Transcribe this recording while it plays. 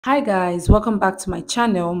Hi guys, welcome back to my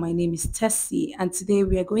channel. My name is Tessie and today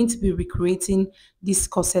we are going to be recreating this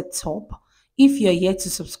corset top. If you're yet to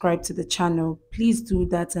subscribe to the channel, please do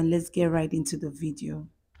that and let's get right into the video.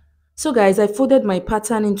 So guys, I folded my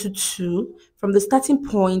pattern into two. From the starting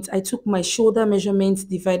point, I took my shoulder measurement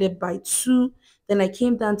divided by 2. Then I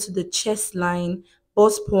came down to the chest line,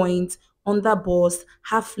 bust point, under bust,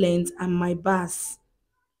 half length and my bust.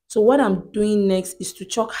 So what I'm doing next is to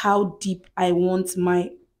chalk how deep I want my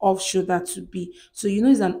off shoulder to be. So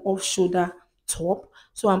it's an off shoulder top.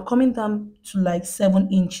 So I'm coming down to like 7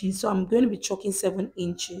 inches. So I'm going to be chalking 7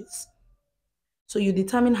 inches. So you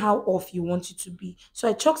determine how off you want it to be. So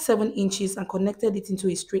I chalked 7 inches and connected it into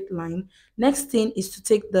a straight line. Next thing is to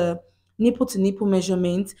take the nipple to nipple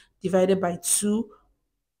measurement divided by 2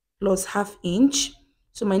 plus half inch.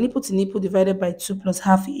 So my nipple to nipple divided by 2 plus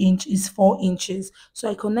half inch is 4 inches. So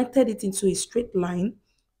I connected it into a straight line.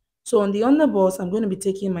 So on the underbust, I'm going to be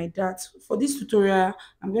taking my dart. For this tutorial,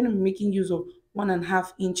 I'm going to be making use of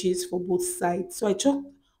 1.5 inches for both sides. So I chalked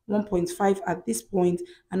 1.5 at this point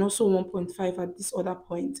and also 1.5 at this other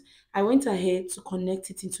point. I went ahead to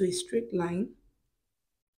connect it into a straight line,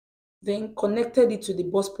 then connected it to the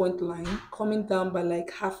bust point line, coming down by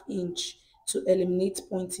like half inch to eliminate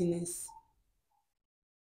pointiness.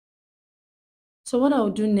 So what I'll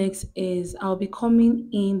do next is I'll be coming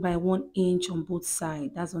in by 1 inch on both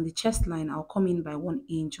sides. That's on the chest line. I'll come in by 1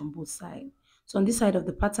 inch on both sides. So on this side of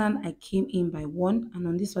the pattern, I came in by 1, and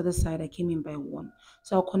on this other side, I came in by 1.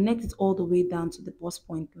 So I'll connect it all the way down to the bust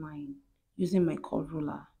point line using my curve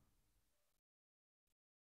ruler.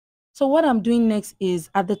 So what I'm doing next is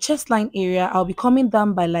at the chest line area, I'll be coming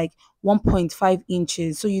down by like 1.5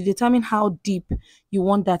 inches. So you determine how deep you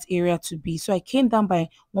want that area to be. So I came down by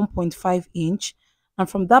 1.5 inch. And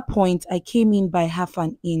from that point, I came in by half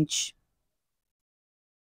an inch.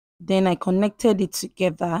 Then I connected it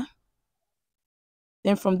together.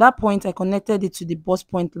 Then from that point, I connected it to the bust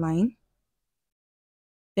point line.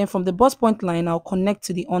 Then from the bust point line, I'll connect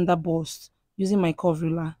to the under bust using my curve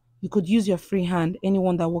ruler. You could use your free hand.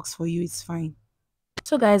 Anyone that works for you is fine.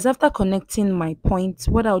 So guys, after connecting my point,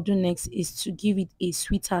 what I'll do next is to give it a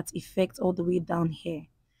sweetheart effect all the way down here.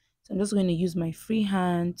 So I'm just going to use my free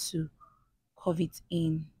hand to curve it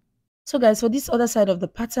in. So guys, for this other side of the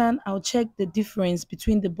pattern, I'll check the difference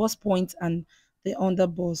between the bust point and the under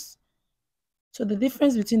bust. So the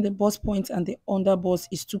difference between the bust point and the under bust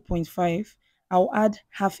is 2.5. I'll add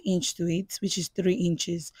half inch to it, which is 3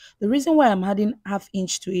 inches. The reason why I'm adding half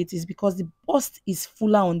inch to it is because the bust is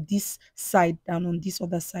fuller on this side than on this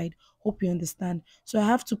other side. Hope you understand. So I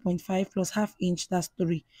have 2.5 plus half inch, that's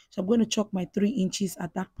 3. So I'm going to chalk my 3 inches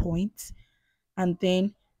at that point, and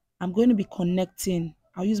then I'm going to be connecting.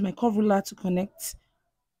 I'll use my curve ruler to connect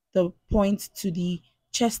the point to the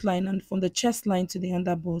chest line and from the chest line to the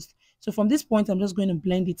under bust. So from this point, I'm just going to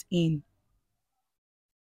blend it in.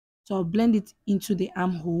 So I'll blend it into the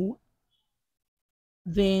armhole.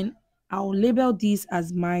 Then I'll label this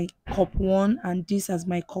as my cup 1 and this as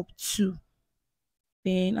my cup 2.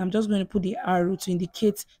 Then I'm just going to put the arrow to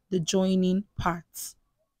indicate the joining parts.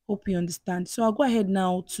 Hope you understand. So I'll go ahead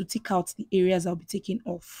now to tick out the areas I'll be taking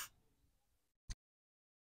off.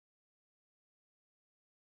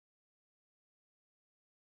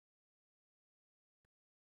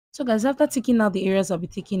 So guys, after taking out the areas I'll be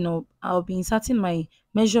taking up, I'll be inserting my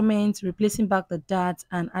measurements, replacing back the dart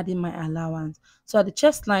and adding my allowance. So at the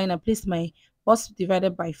chest line, I placed my bust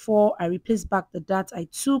divided by 4. I replaced back the dart I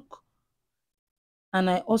took, and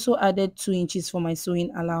I also added 2 inches for my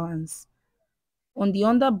sewing allowance. On the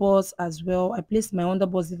under bust as well, I placed my under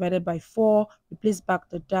bust divided by 4, replaced back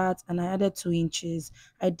the dart, and I added 2 inches.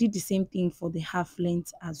 I did the same thing for the half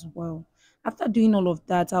length as well. After doing all of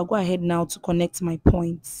that, I'll go ahead now to connect my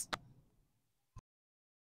points.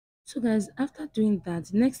 So guys, after doing that,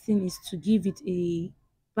 the next thing is to give it a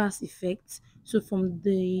pass effect. So from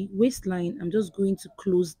the waistline, I'm just going to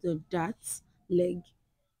close the dart leg.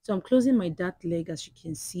 So I'm closing my dart leg, as you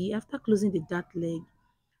can see. After closing the dart leg,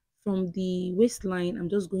 from the waistline, I'm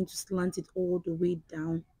just going to slant it all the way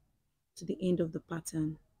down to the end of the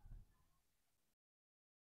pattern.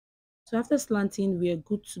 So after slanting, we are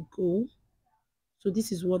good to go. So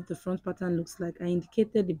this is what the front pattern looks like. I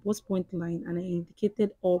indicated the bust point line and I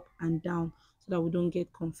indicated up and down so that we don't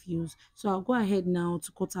get confused. So I'll go ahead now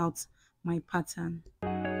to cut out my pattern.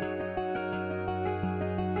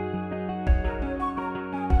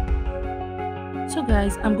 So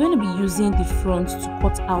guys, I'm going to be using the front to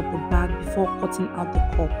cut out the back before cutting out the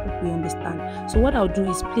cup. Hope you understand. So what I'll do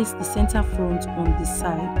is place the center front on this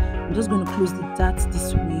side. I'm just going to close the dart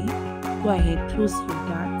this way. Go ahead, close your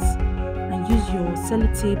dart and use your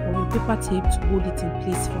sellotape or your paper tape to hold it in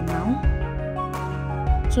place for now.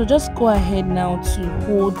 So just go ahead now to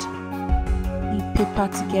hold the paper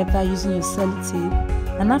together using your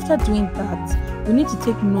sellotape. And after doing that, we need to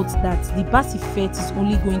take note that the Basque effect is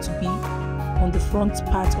only going to be on the front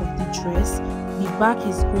part of the dress. The back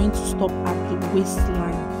is going to stop at the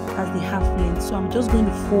waistline as the half length. So I'm just going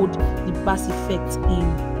to fold the Basque effect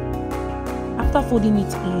in. After folding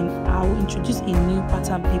it in, I'll introduce a new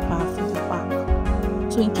pattern paper for the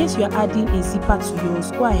back. So in case you're adding a zipper to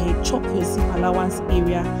yours, go ahead, chop your zip allowance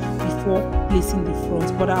area before placing the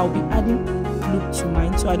front. But I'll be adding loop to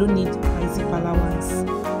mine, so I don't need my zip allowance.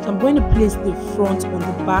 So I'm going to place the front on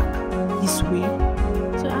the back this way.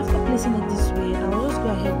 So after placing it this way, I'll just go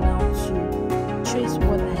ahead now to trace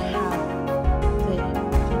what I have there.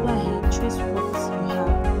 So go ahead, trace what you have,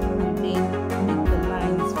 and then make the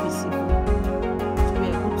lines visible. So we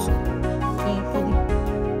are good to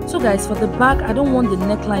go. So guys, for the back, I don't want the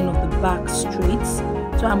neckline of the back straight,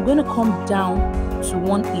 so I'm going to come down to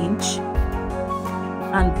 1 inch,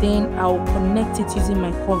 and then I'll connect it using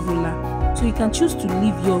my curve ruler. So you can choose to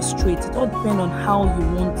leave yours straight. It all depends on how you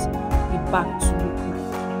want the back to look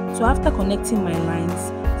like. So after connecting my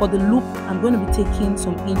lines, for the loop, I'm going to be taking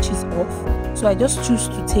some inches off. So I just choose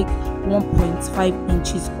to take 1.5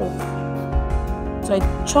 inches off. So I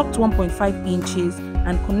chopped 1.5 inches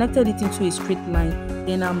and connected it into a straight line.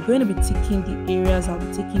 Then I'm going to be ticking the areas I'll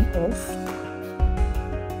be taking off.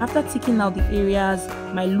 After ticking out the areas,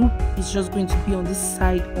 my loop is just going to be on this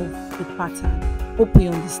side of the pattern. Hope you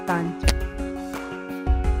understand.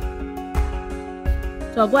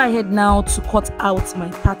 So I'll go ahead now to cut out my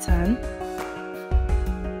pattern.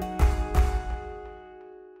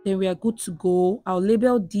 Then we are good to go. I'll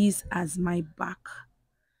label this as my back,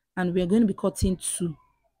 and we are going to be cutting 2.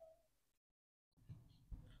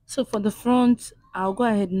 So for the front, I'll go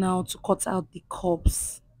ahead now to cut out the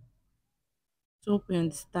cups. So hope you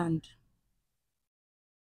understand.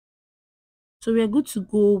 So we are good to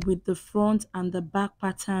go with the front and the back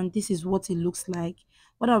pattern. This is what it looks like.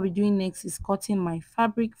 What I'll be doing next is cutting my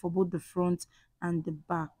fabric for both the front and the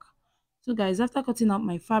back. So guys, after cutting out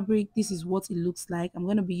my fabric, this is what it looks like. I'm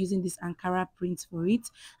going to be using this Ankara print for it.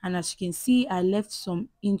 And as you can see, I left some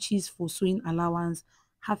inches for sewing allowance,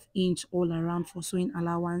 half inch all around for sewing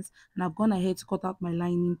allowance, and I've gone ahead to cut out my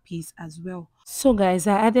lining piece as well. So guys,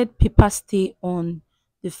 I added paper stay on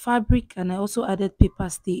the fabric, and I also added paper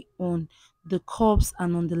stay on the cups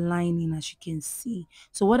and on the lining, as you can see.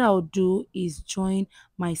 So what I'll do is join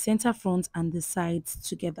my center front and the sides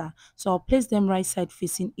together. So I'll place them right side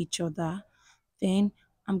facing each other. Then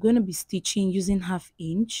I'm going to be stitching using half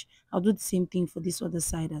inch. I'll do the same thing for this other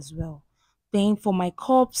side as well. Then for my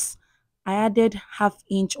cups, I added half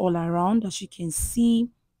inch all around, as you can see.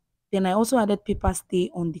 Then I also added paper stay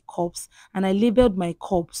on the cups, and I labeled my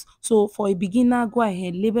cups. So for a beginner, go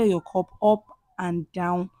ahead, label your cup up and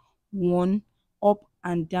down 1, up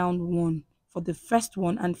and down 1 for the first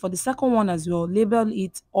one, and for the second one as well, label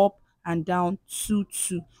it up and down 2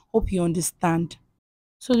 2. Hope you understand.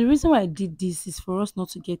 So the reason why I did this is for us not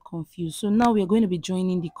to get confused. So now we are going to be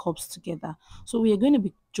joining the cups together. So we are going to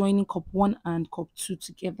be joining cup 1 and cup 2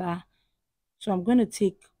 together. So I'm going to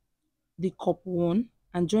take the cup 1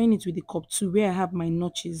 and join it with the cup 2 where I have my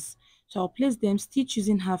notches. So I'll place them, stitch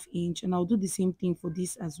using half inch, and I'll do the same thing for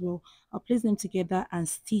this as well. I'll place them together and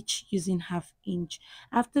stitch using half inch.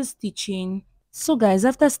 After stitching, so guys,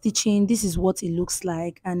 after stitching, this is what it looks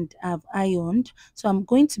like, and I've ironed. So I'm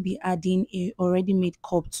going to be adding a already made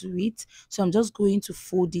cup to it. So I'm just going to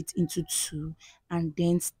fold it into 2 and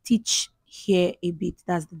then stitch here a bit.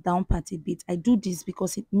 That's the down part a bit. I do this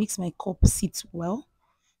because it makes my cup sit well.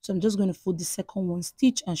 So I'm just going to fold the second one,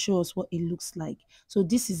 stitch, and show us what it looks like. So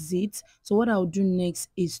this is it. So what I'll do next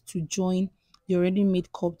is to join the already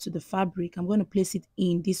made cup to the fabric. I'm going to place it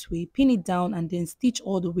in this way, pin it down, and then stitch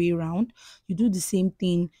all the way around. You do the same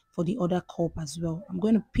thing for the other cup as well. I'm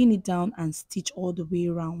going to pin it down and stitch all the way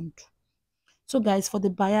around. So guys, for the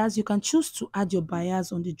bias, you can choose to add your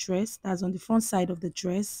bias on the dress. That's on the front side of the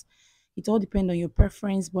dress. It all depends on your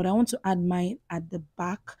preference, but I want to add mine at the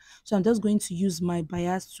back. So I'm just going to use my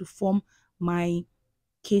bias to form my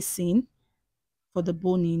casing for the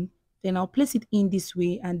boning. Then I'll place it in this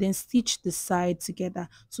way and then stitch the side together.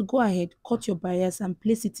 So go ahead, cut your bias and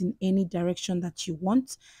place it in any direction that you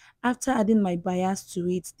want. After adding my bias to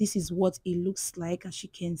it, this is what it looks like, as you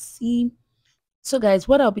can see. So guys,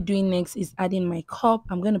 what I'll be doing next is adding my cup.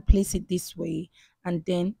 I'm going to place it this way and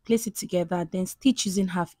then place it together, then stitch using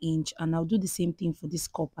half inch, and I'll do the same thing for this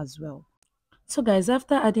cup as well. So guys,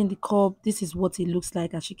 after adding the cup, this is what it looks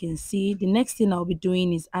like. As you can see, the next thing I'll be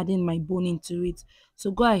doing is adding my boning to it. So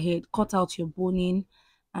go ahead, cut out your boning,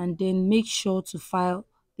 and then make sure to file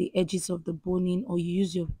the edges of the boning, or you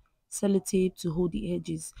use your sellotape to hold the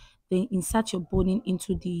edges. Then insert your boning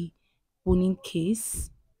into the boning case.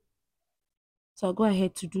 So I'll go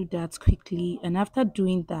ahead to do that quickly, and after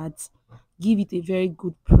doing that, give it a very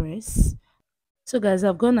good press. So guys,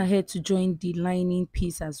 I've gone ahead to join the lining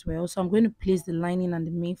piece as well. So I'm going to place the lining and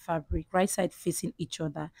the main fabric right side facing each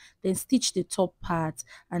other, then stitch the top part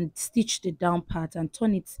and stitch the down part and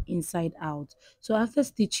turn it inside out. So after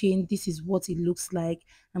stitching, this is what it looks like.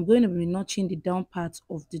 I'm going to be notching the down part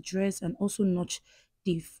of the dress and also notch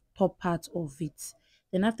the top part of it.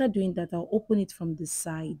 Then after doing that, I'll open it from the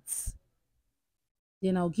sides.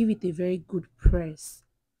 Then I'll give it a very good press.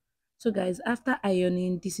 So guys, after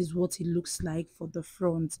ironing, this is what it looks like for the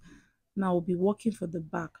front. Now I'll be working for the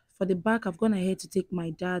back. For the back, I've gone ahead to take my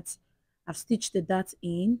darts. I've stitched the darts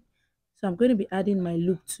in. So I'm going to be adding my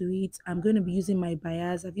loop to it. I'm going to be using my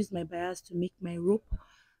bias. I've used my bias to make my rope.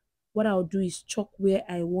 What I'll do is chalk where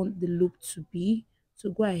I want the loop to be. So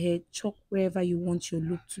go ahead, chalk wherever you want your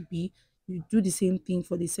loop to be. You do the same thing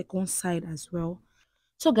for the second side as well.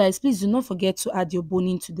 So guys, please do not forget to add your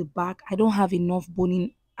boning to the back. I don't have enough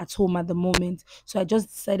boning at home at the moment, so I just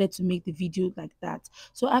decided to make the video like that.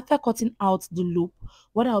 So after cutting out the loop,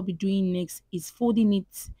 what I'll be doing next is folding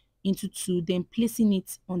it into two, then placing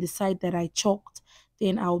it on the side that I chalked.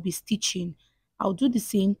 Then I'll be stitching. I'll do the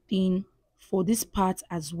same thing for this part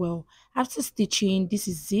as well. After stitching, this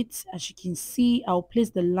is it. As you can see, I'll place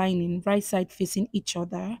the lining right side facing each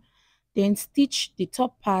other, then stitch the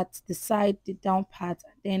top part, the side, the down part,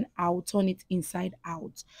 then I'll turn it inside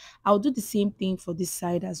out. I'll do the same thing for this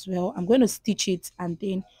side as well. I'm going to stitch it and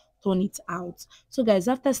then turn it out. So guys,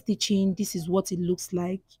 after stitching, this is what it looks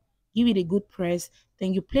like. Give it a good press,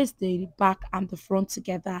 then you place the back and the front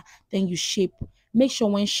together, then you shape. Make sure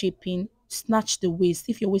when shaping, snatch the waist.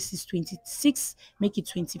 If your waist is 26, make it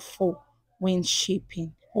 24 when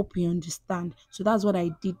shaping. Hope you understand. So that's what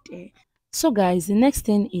I did there. So guys, the next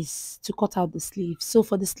thing is to cut out the sleeve. So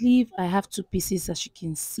for the sleeve, I have two pieces, as you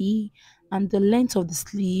can see, and the length of the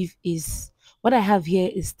sleeve is, what I have here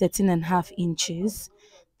is 13.5 inches.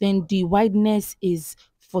 Then the wideness is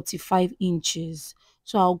 45 inches.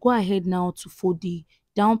 So I'll go ahead now to fold the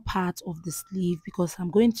down part of the sleeve, because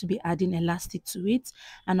I'm going to be adding elastic to it,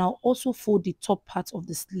 and I'll also fold the top part of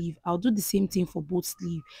the sleeve. I'll do the same thing for both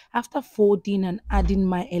sleeve. After folding and adding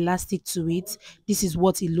my elastic to it, this is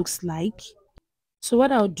what it looks like. So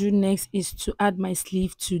what I'll do next is to add my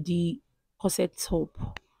sleeve to the corset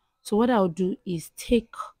top. So what I'll do is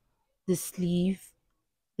take the sleeve,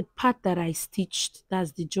 the part that I stitched,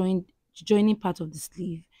 that's the joining part of the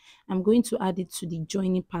sleeve. I'm going to add it to the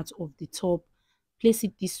joining part of the top. Place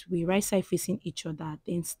it this way, right side facing each other.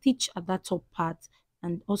 Then stitch at that top part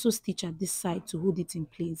and also stitch at this side to hold it in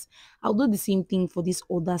place. I'll do the same thing for this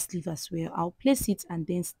other sleeve as well. I'll place it and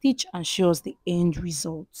then stitch and show us the end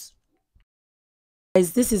result.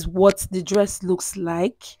 Guys, this is what the dress looks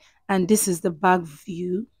like, and this is the back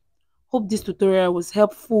view. Hope this tutorial was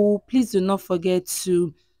helpful. Please do not forget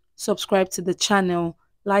to subscribe to the channel,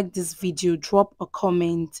 like this video, drop a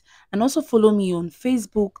comment, and also follow me on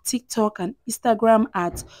Facebook, TikTok, and Instagram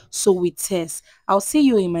at Sew with Tess. I'll see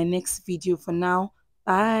you in my next video. For now,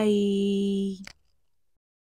 bye.